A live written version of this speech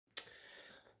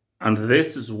And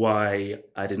this is why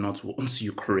I did not want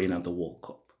Ukraine at the World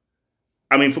Cup.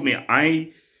 I mean, for me,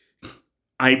 I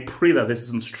pray that this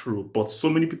isn't true, but so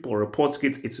many people are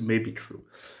reporting it, it may be true.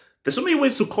 There's so many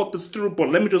ways to cut this through, but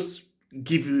let me just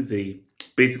give you the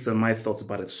basics and my thoughts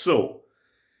about it. So,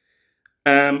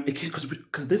 again,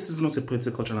 because this is not a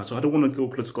political channel, so I don't want to go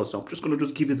political, so I'm just going to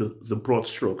just give you the broad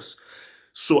strokes.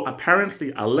 So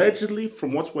apparently, allegedly,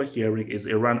 from what we're hearing, is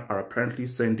Iran are apparently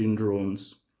sending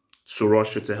drones to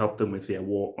Russia to help them with their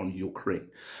war on Ukraine.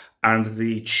 And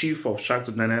the chief of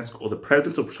Shakhtar Donetsk, or the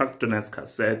president of Shakhtar Donetsk,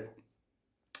 has said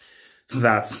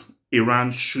that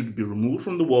Iran should be removed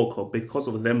from the World Cup because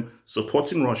of them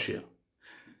supporting Russia.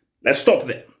 Let's stop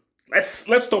there. Let's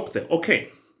stop there. Okay.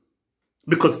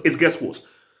 Because it gets worse.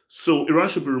 So Iran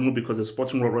should be removed because they're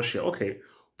supporting Russia. Okay.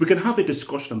 We can have a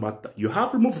discussion about that. You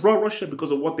have removed Russia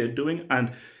because of what they're doing,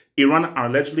 and Iran are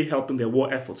allegedly helping their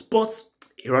war efforts. But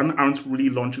Iran aren't really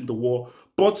launching the war.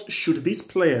 But should these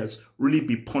players really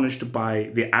be punished by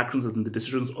the actions and the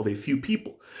decisions of a few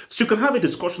people? So you can have a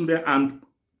discussion there, and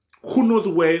who knows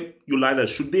where you lie there.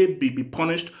 Should they be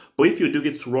punished? But if you're doing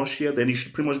it to Russia, then you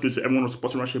should pretty much do it to everyone who's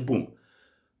supporting Russia. Boom.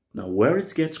 Now, where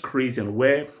it gets crazy and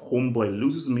where Homeboy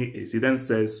loses me is he then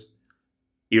says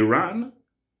Iran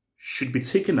should be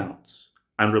taken out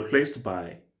and replaced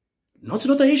by not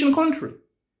another Asian country,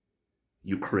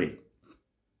 Ukraine.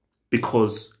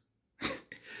 Because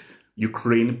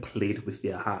Ukraine played with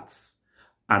their hearts,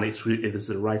 and it is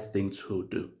the right thing to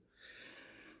do.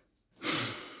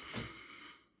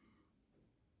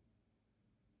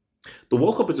 The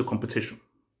World Cup is a competition.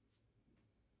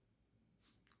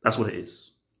 That's what it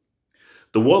is.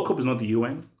 The World Cup is not the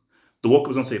UN. The World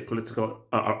Cup is not a political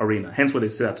arena. Hence why they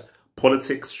say that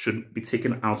politics should be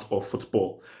taken out of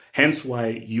football. Hence why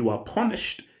you are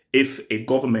punished if a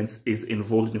government is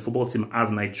involved in a football team, as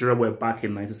Nigeria were back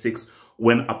in '96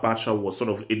 when Abacha was sort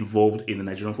of involved in the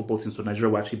Nigerian football team. So Nigeria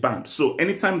were actually banned. So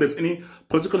anytime there's any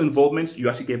political involvement, you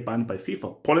actually get banned by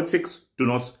FIFA. Politics do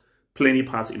not play any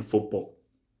part in football.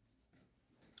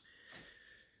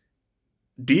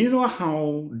 Do you know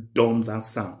how dumb that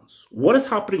sounds? What is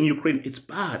happening in Ukraine? It's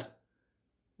bad.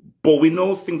 But we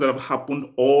know things that have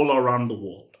happened all around the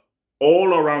world.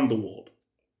 All around the world.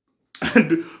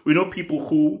 And we know people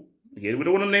who, again, we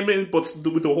don't want to name it, but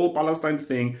with the whole Palestine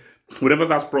thing, whatever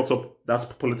that's brought up, that's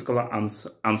political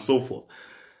and so forth.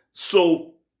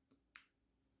 So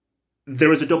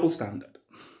there is a double standard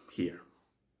here.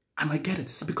 And I get it.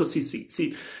 It's because,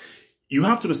 see, you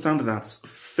have to understand that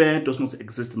fair does not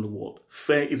exist in the world.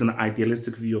 Fair is an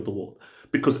idealistic view of the world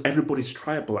because everybody's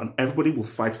tribal and everybody will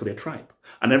fight for their tribe.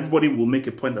 And everybody will make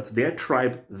a point that their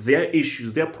tribe, their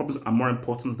issues, their problems are more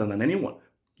important than anyone.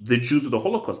 The Jews with the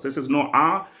Holocaust, they says, no,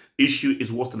 our issue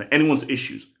is worse than anyone's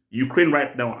issues. Ukraine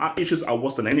right now, our issues are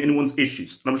worse than anyone's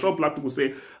issues. And I'm sure black people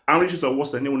say, our issues are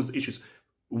worse than anyone's issues.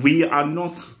 We are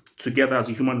not together as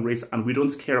a human race, and we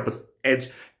don't care about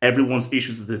everyone's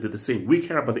issues the same. We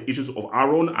care about the issues of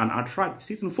our own and our tribe.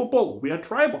 See, it's in football, we are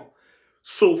tribal.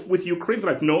 So with Ukraine,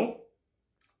 they're like, no,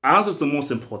 ours is the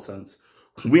most important.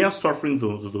 We are suffering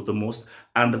the most,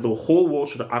 and the whole world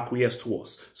should acquiesce to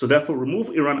us. So therefore, remove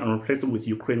Iran and replace them with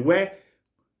Ukraine, where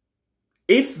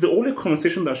if the only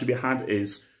conversation that should be had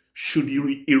is, should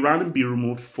Iran be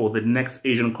removed for the next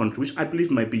Asian country, which I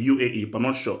believe might be UAE, but I'm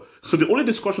not sure. So the only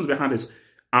discussions we had is,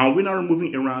 are we now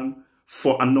removing Iran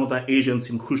for another Asian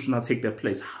team who should not take their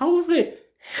place? How the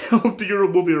hell do you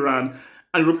remove Iran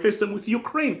and replace them with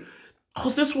Ukraine?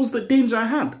 Because this was the danger I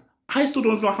had. I still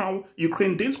don't know how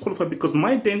Ukraine did qualify, because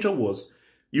my danger was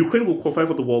Ukraine will qualify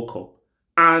for the World Cup.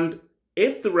 And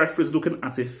if the referee is looking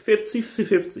at a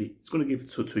 50-50, it's going to give it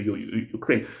to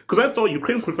Ukraine. Because I thought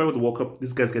Ukraine qualified for the World Cup,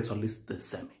 these guys get to at least the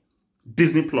semi.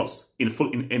 Disney Plus in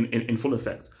full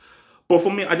effect. But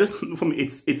for me,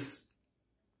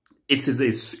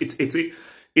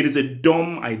 it is a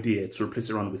dumb idea to replace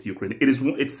Iran with Ukraine.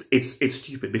 It's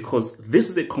stupid, because this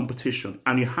is a competition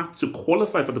and you have to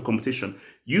qualify for the competition.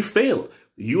 You failed.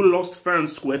 You lost fair and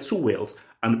square to Wales,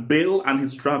 and Bale and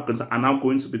his Dragons are now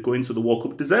going to be going to the World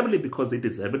Cup deservedly because they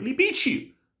deservedly beat you.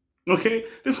 Okay?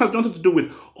 This has nothing to do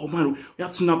with, oh man, we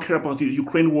have to now care about the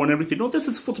Ukraine war and everything. No, this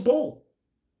is football.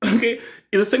 Okay?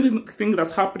 It's the same thing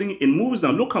that's happening in movies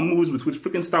now. Look at movies with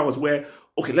freaking Star Wars where,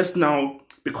 okay, let's now,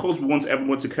 because we want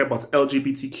everyone to care about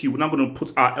LGBTQ, we're now going to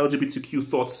put our LGBTQ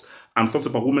thoughts and thoughts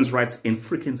about women's rights in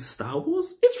freaking Star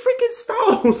Wars? It's freaking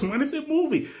Star Wars, man. It's a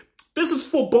movie. This is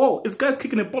football. It's guys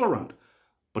kicking a ball around.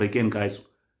 But again, guys,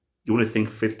 you want to think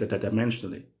fifth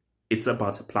dimensionally. It's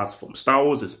about a platform. Star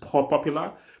Wars is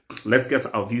popular. Let's get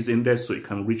our views in there so it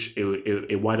can reach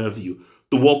a wider view.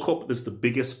 The World Cup is the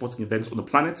biggest sporting event on the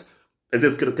planet.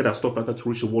 let's get that stuff like that to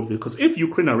reach the world. Because if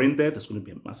Ukraine are in there, there's going to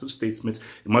be a massive statement,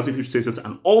 a massive huge statement,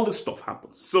 and all this stuff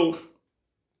happens. So,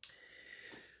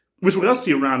 with regards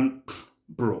to Iran,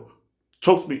 bro,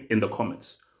 talk to me in the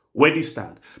comments. Where do you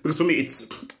stand? Because for me,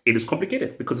 it is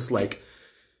complicated. Because it's like,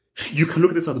 you can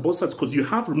look at this at both sides. Because you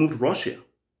have removed Russia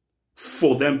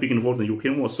for them being involved in the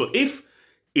Ukraine war. So if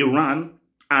Iran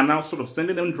are now sort of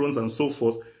sending them drones and so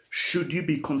forth, should you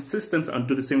be consistent and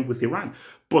do the same with Iran?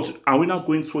 But are we now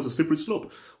going towards a slippery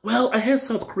slope? Well, I heard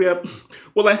South Korea.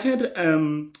 Well, I heard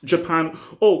Japan.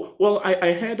 Oh, well,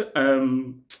 I heard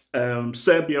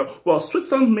Serbia. Well,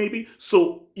 Switzerland maybe.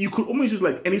 So you could almost use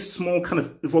like any small kind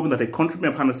of involvement that a country may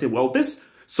have had and say, well, this.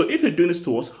 So if you're doing this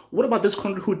to us, what about this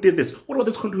country who did this? What about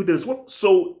this country who did this? What?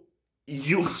 So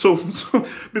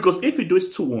because if you do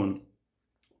it to one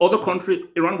other country,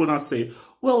 Iran will not say,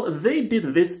 well, they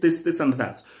did this, and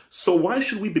that. So why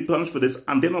should we be punished for this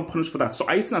and they're not punished for that? So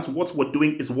I see that what we're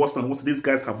doing is worse than what these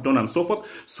guys have done and so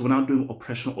forth. So we're now doing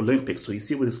Operation Olympics. So you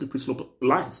see where the slippery slope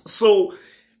lies. So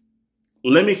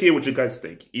let me hear what you guys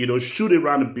think. You know, should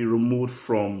Iran be removed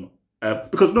from?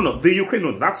 Because no, the Ukraine,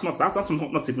 no, that's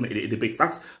not even a debate.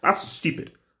 That's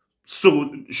stupid.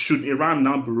 So should Iran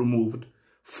now be removed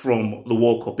from the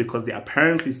World Cup because they're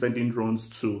apparently sending drones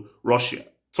to Russia?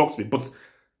 Talk to me. But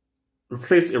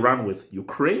replace Iran with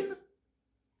Ukraine?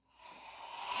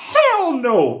 Hell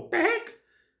no! The heck?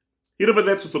 You don't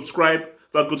forget to subscribe,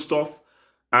 that good stuff.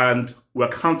 And we're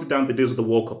counting down the days of the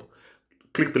World Cup.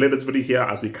 Click the latest video here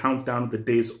as we count down the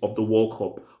days of the World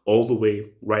Cup all the way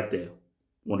right there.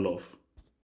 One love.